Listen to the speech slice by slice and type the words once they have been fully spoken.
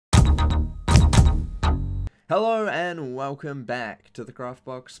Hello and welcome back to the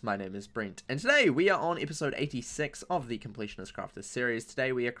TheCraftBox. My name is Brent, and today we are on episode 86 of the Completionist Crafter series.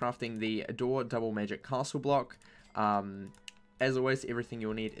 Today we are crafting the Door Double Magic Castle block. As always, everything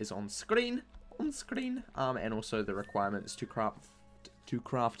you'll need is on screen, and also the requirements to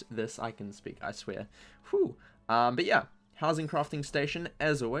craft this. I can speak, I swear. Whew. But yeah, housing crafting station.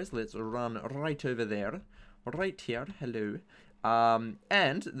 As always, let's run right over there, right here. Hello.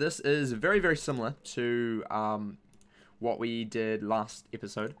 And this is very, very similar to what we did last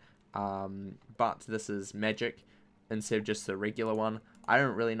episode, but this is magic instead of just the regular one. I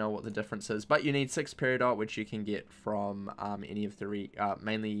don't really know what the difference is, but you need 6 peridot, which you can get from any of the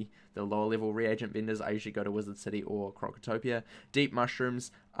mainly the lower level reagent vendors. I usually go to Wizard City or Crocotopia. Deep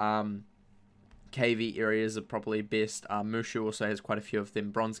mushrooms, cavey areas are probably best. Mushu also has quite a few of them.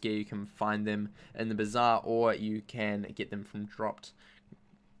 Bronze gear, you can find them in the bazaar, or you can get them from drops,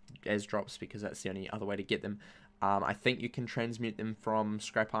 because that's the only other way to get them. I think you can transmute them from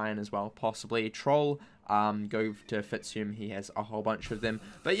scrap iron as well, possibly. Troll, go to Fitzhugh, he has a whole bunch of them.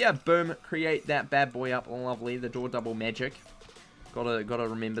 But yeah, boom, create that bad boy up, lovely. The door double magic. Gotta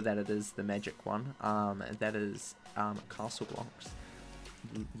remember that it is the magic one. That is castle blocks.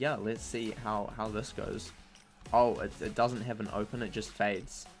 Yeah, let's see how this goes. Oh, it doesn't have an open, it just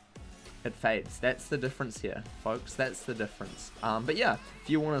fades. It fades. That's the difference here, folks. That's the difference. But yeah, if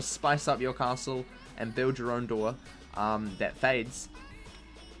you want to spice up your castle and build your own door that fades,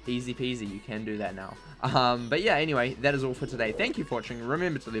 easy peasy, you can do that now. But yeah, anyway, that is all for today. Thank you for watching.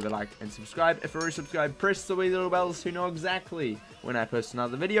 Remember to leave a like and subscribe. If you're already subscribed, press the wee little bells to know exactly when I post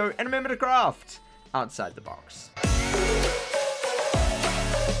another video. And remember to craft outside the box.